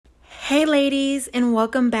Hey ladies, and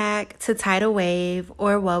welcome back to Tidal Wave,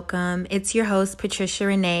 or welcome. It's your host, Patricia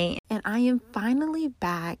Renee, and I am finally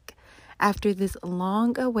back after this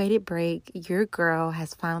long-awaited break. Your girl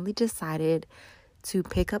has finally decided to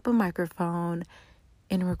pick up a microphone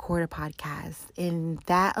and record a podcast, and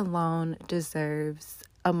that alone deserves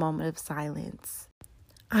a moment of silence.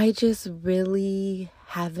 I just really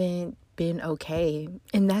haven't been okay,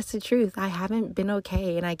 and that's the truth. I haven't been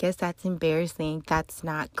okay, and I guess that's embarrassing. That's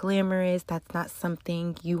not glamorous. That's not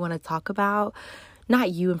something you want to talk about.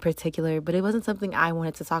 Not you in particular, but it wasn't something I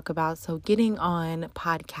wanted to talk about. So getting on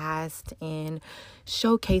podcast and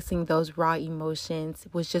showcasing those raw emotions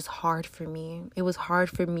was just hard for me. It was hard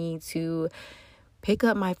for me to pick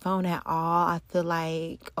up my phone at all. I feel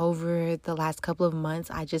like over the last couple of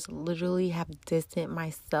months, I just literally have distanced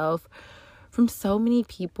myself from so many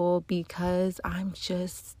people because I'm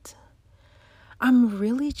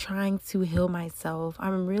really trying to heal myself.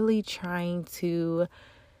 I'm really trying to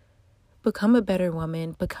become a better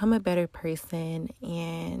woman, become a better person,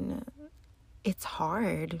 and it's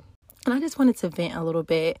hard. And I just wanted to vent a little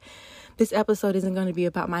bit. This episode isn't going to be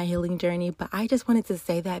about my healing journey, but I just wanted to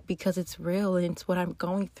say that because it's real and it's what I'm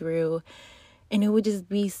going through. And it would just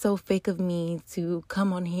be so fake of me to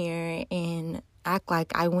come on here and act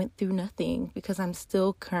like I went through nothing because I'm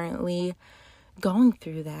still currently going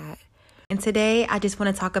through that. And today, I just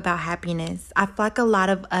want to talk about happiness. I feel like a lot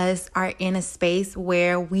of us are in a space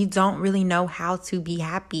where we don't really know how to be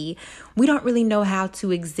happy. We don't really know how to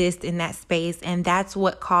exist in that space. And that's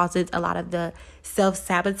what causes a lot of the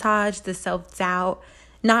self-sabotage, the self-doubt,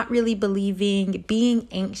 not really believing, being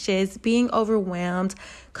anxious, being overwhelmed,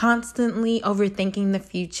 constantly overthinking the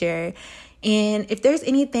future. And if there's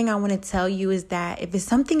anything I want to tell you is that if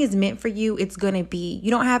something is meant for you, it's going to be. You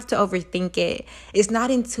don't have to overthink it. It's not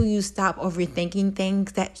until you stop overthinking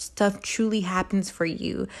things that stuff truly happens for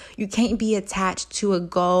you. You can't be attached to a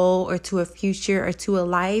goal or to a future or to a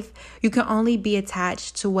life. You can only be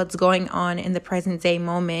attached to what's going on in the present day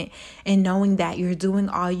moment and knowing that you're doing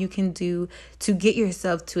all you can do to get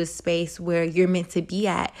yourself to a space where you're meant to be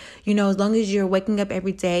at. You know, as long as you're waking up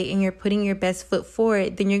every day and you're putting your best foot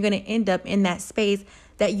forward, then you're going to end up in that space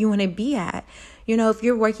that you want to be at. You know, if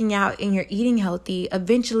you're working out and you're eating healthy,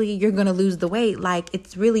 eventually you're going to lose the weight. Like,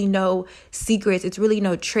 it's really no secrets. It's really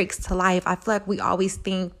no tricks to life. I feel like we always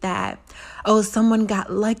think that, oh, someone got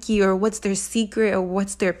lucky, or what's their secret, or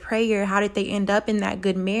what's their prayer? How did they end up in that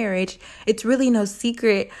good marriage? It's really no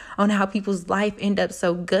secret on how people's life end up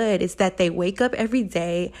so good. It's that they wake up every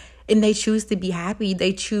day and they choose to be happy.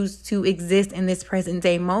 They choose to exist in this present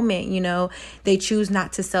day moment. You know, they choose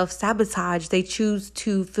not to self-sabotage. They choose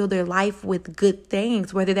to fill their life with good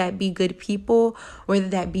things, whether that be good people, whether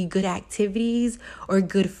that be good activities or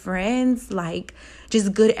good friends, like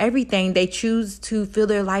just good everything. They choose to fill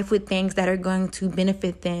their life with things that are going to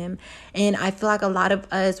benefit them. And I feel like a lot of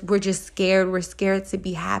us, we're just scared. We're scared to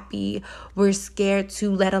be happy. We're scared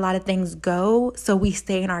to let a lot of things go. So we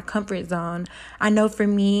stay in our comfort zone. I know for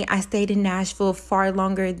me, I stayed in Nashville far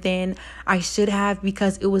longer than I should have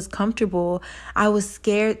because it was comfortable. I was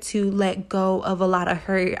scared to let go of a lot of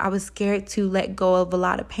hurt. I was scared to let go of a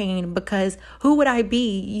lot of pain because who would I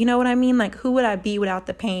be? You know what I mean? Like, who would I be without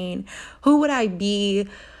the pain? Who would I be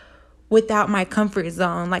without my comfort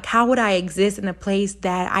zone? Like, how would I exist in a place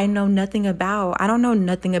that I know nothing about? I don't know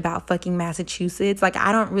nothing about fucking Massachusetts. Like,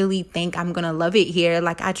 I don't really think I'm gonna love it here.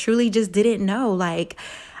 Like, I truly just didn't know. Like,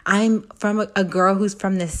 I'm from a girl who's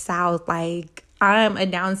from the South. Like, I'm a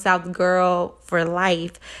down South girl for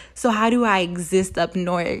life. So how do I exist up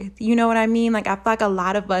north? You know what I mean? Like, I feel like a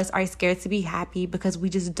lot of us are scared to be happy because we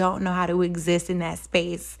just don't know how to exist in that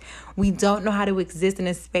space. We don't know how to exist in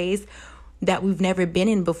a space that we've never been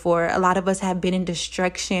in before. A lot of us have been in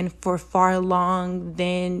destruction for far long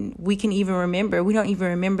than we can even remember. We don't even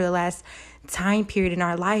remember the last time period in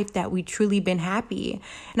our life that we truly been happy.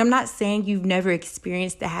 And I'm not saying you've never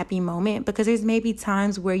experienced a happy moment, because there's maybe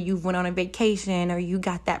times where you went on a vacation, or you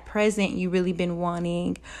got that present you really been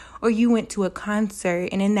wanting, or you went to a concert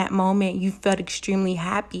and in that moment you felt extremely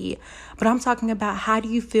happy. But I'm talking about, how do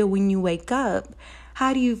you feel when you wake up?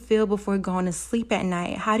 How do you feel before going to sleep at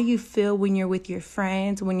night? How do you feel when you're with your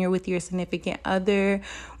friends, when you're with your significant other,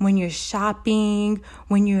 when you're shopping,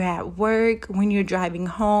 when you're at work, when you're driving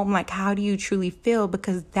home? Like, how do you truly feel?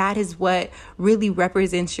 Because that is what really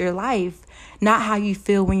represents your life. Not how you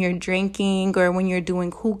feel when you're drinking, or when you're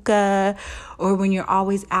doing hookah, or when you're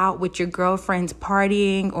always out with your girlfriends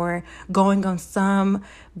partying, or going on some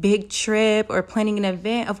big trip, or planning an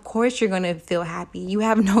event. Of course you're going to feel happy. You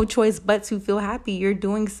have no choice but to feel happy. You're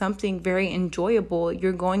doing something very enjoyable.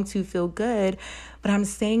 You're going to feel good. But I'm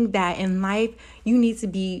saying that in life, you need to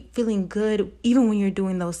be feeling good even when you're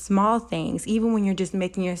doing those small things, even when you're just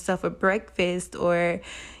making yourself a breakfast or,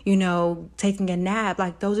 taking a nap.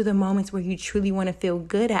 Like, those are the moments where you truly want to feel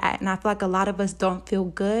good at. And I feel like a lot of us don't feel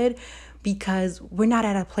good because we're not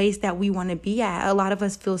at a place that we want to be at. A lot of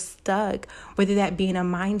us feel stuck, whether that be in a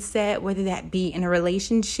mindset, whether that be in a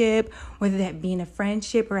relationship, whether that be in a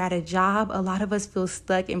friendship or at a job. A lot of us feel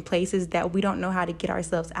stuck in places that we don't know how to get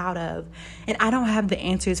ourselves out of. And I don't have the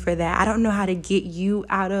answers for that. I don't know how to get you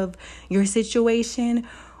out of your situation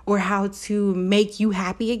or how to make you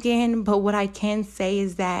happy again. But what I can say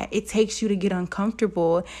is that it takes you to get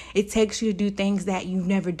uncomfortable. It takes you to do things that you've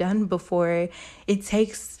never done before. It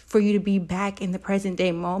takes for you to be back in the present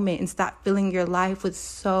day moment and stop filling your life with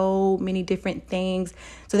so many different things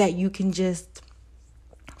so that you can just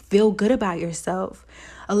feel good about yourself.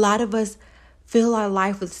 A lot of us fill our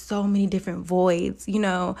life with so many different voids.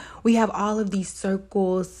 We have all of these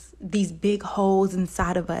circles, these big holes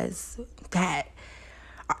inside of us that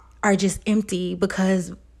are just empty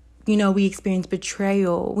because we experience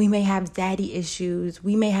betrayal. We may have daddy issues.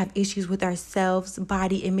 We may have issues with ourselves,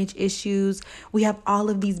 body image issues. We have all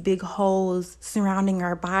of these big holes surrounding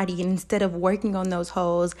our body. And instead of working on those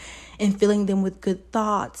holes and filling them with good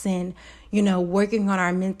thoughts and, working on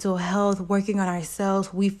our mental health, working on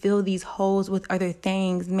ourselves, we fill these holes with other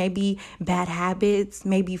things, maybe bad habits,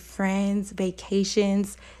 maybe friends,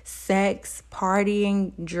 vacations, sex,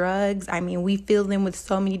 partying, drugs. We fill them with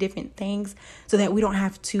so many different things so that we don't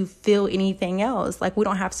have to feel anything else. Like, we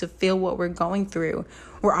don't have to feel what we're going through.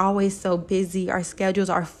 We're always so busy. Our schedules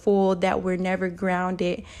are full that we're never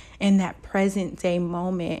grounded in that present day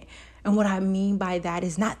moment. And what I mean by that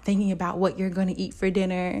is not thinking about what you're going to eat for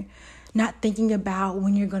dinner, not thinking about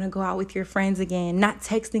when you're going to go out with your friends again, not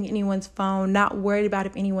texting anyone's phone, not worried about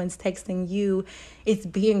if anyone's texting you. It's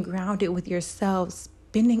being grounded with yourself,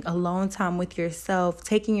 spending alone time with yourself,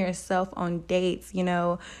 taking yourself on dates,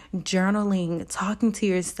 journaling, talking to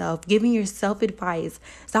yourself, giving yourself advice.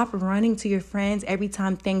 Stop running to your friends every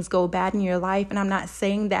time things go bad in your life. And I'm not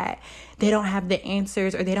saying that they don't have the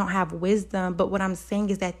answers or they don't have wisdom, but what I'm saying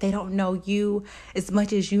is that they don't know you as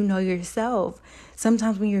much as you know yourself.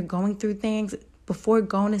 Sometimes when you're going through things, before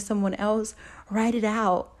going to someone else, write it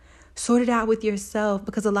out. Sort it out with yourself,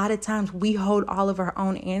 because a lot of times we hold all of our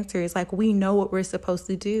own answers. Like, we know what we're supposed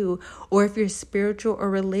to do. Or if you're spiritual or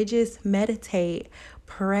religious, meditate,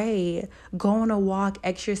 pray, go on a walk,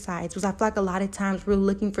 exercise. Because I feel like a lot of times we're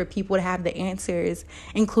looking for people to have the answers,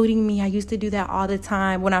 including me. I used to do that all the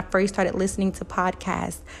time when I first started listening to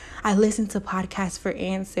podcasts. I listened to podcasts for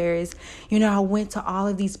answers. I went to all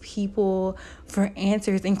of these people for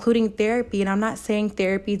answers, including therapy. And I'm not saying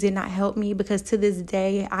therapy did not help me, because to this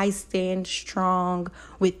day, I stand strong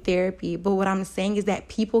with therapy. But what I'm saying is that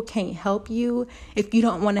people can't help you if you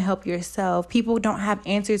don't want to help yourself. People don't have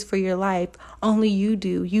answers for your life. Only you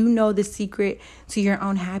do. You know the secret to your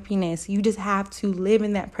own happiness. You just have to live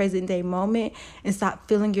in that present day moment and stop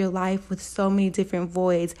filling your life with so many different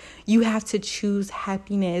voids. You have to choose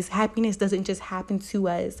happiness. Happiness doesn't just happen to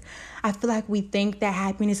us. I feel like we think that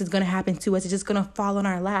happiness is going to happen to us. It's just going to fall on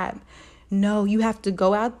our lap. No, you have to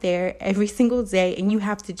go out there every single day and you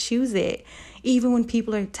have to choose it. Even when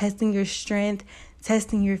people are testing your strength,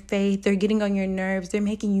 testing your faith, they're getting on your nerves, they're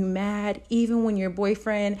making you mad. Even when your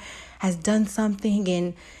boyfriend has done something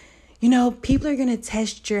and people are going to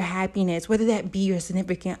test your happiness, whether that be your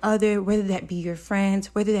significant other, whether that be your friends,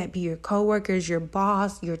 whether that be your coworkers, your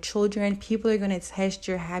boss, your children. People are going to test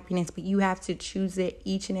your happiness, but you have to choose it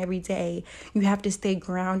each and every day. You have to stay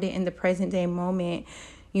grounded in the present day moment.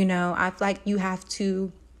 I feel like you have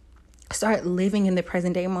to start living in the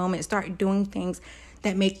present day moment, start doing things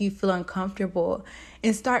that make you feel uncomfortable,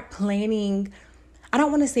 and start planning. I don't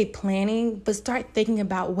want to say planning, but start thinking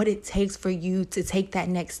about what it takes for you to take that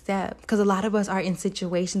next step. Because a lot of us are in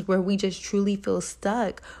situations where we just truly feel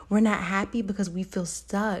stuck. We're not happy because we feel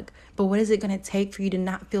stuck. But what is it going to take for you to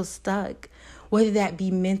not feel stuck? Whether that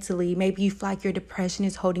be mentally, maybe you feel like your depression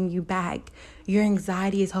is holding you back. Your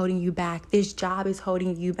anxiety is holding you back. This job is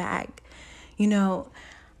holding you back.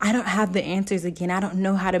 I don't have the answers again. I don't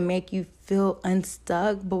know how to make you feel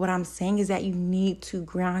unstuck. But what I'm saying is that you need to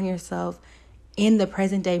ground yourself in the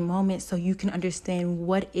present day moment so you can understand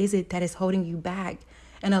what is it that is holding you back.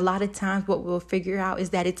 And a lot of times what we'll figure out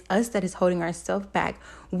is that it's us that is holding ourselves back.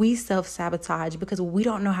 We self-sabotage because we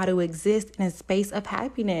don't know how to exist in a space of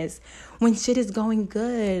happiness. When shit is going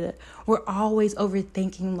good, we're always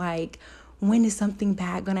overthinking, like, when is something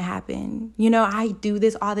bad gonna happen? You know, I do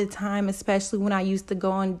this all the time, especially when I used to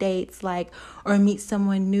go on dates, like, or meet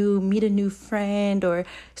someone new, meet a new friend, or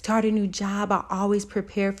start a new job. I always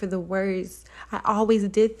prepare for the worst. I always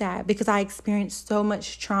did that because I experienced so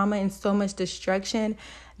much trauma and so much destruction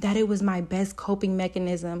that it was my best coping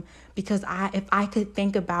mechanism. Because if I could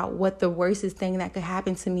think about what the worstest thing that could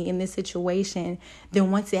happen to me in this situation, then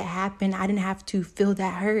once it happened, I didn't have to feel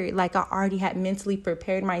that hurt. Like, I already had mentally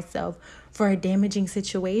prepared myself for a damaging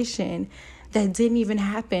situation that didn't even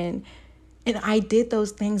happen. And I did those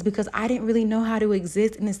things because I didn't really know how to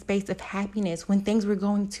exist in a space of happiness. When things were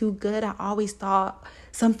going too good, I always thought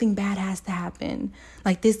something bad has to happen.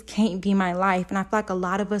 Like, this can't be my life. And I feel like a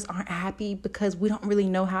lot of us aren't happy because we don't really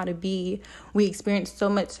know how to be. We experience so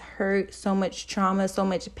much hurt, so much trauma, so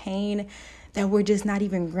much pain that we're just not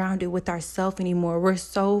even grounded with ourselves anymore. We're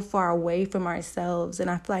so far away from ourselves. And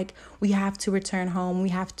I feel like we have to return home. We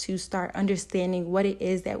have to start understanding what it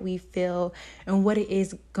is that we feel and what it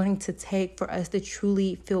is going to take for us to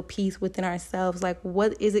truly feel peace within ourselves. Like,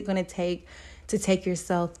 what is it going to take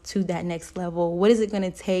yourself to that next level? What is it going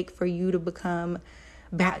to take for you to become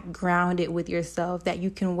back grounded with yourself, that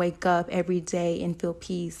you can wake up every day and feel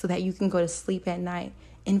peace, so that you can go to sleep at night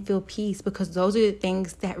and feel peace? Because those are the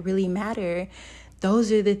things that really matter.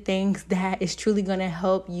 Those are the things that is truly going to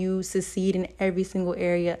help you succeed in every single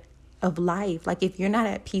area of life. Like, if you're not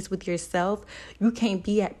at peace with yourself, you can't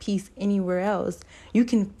be at peace anywhere else. You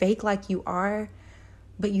can fake like you are,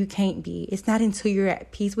 but you can't be. It's not until you're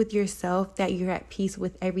at peace with yourself that you're at peace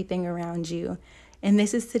with everything around you. And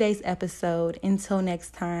this is today's episode. Until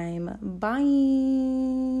next time, bye.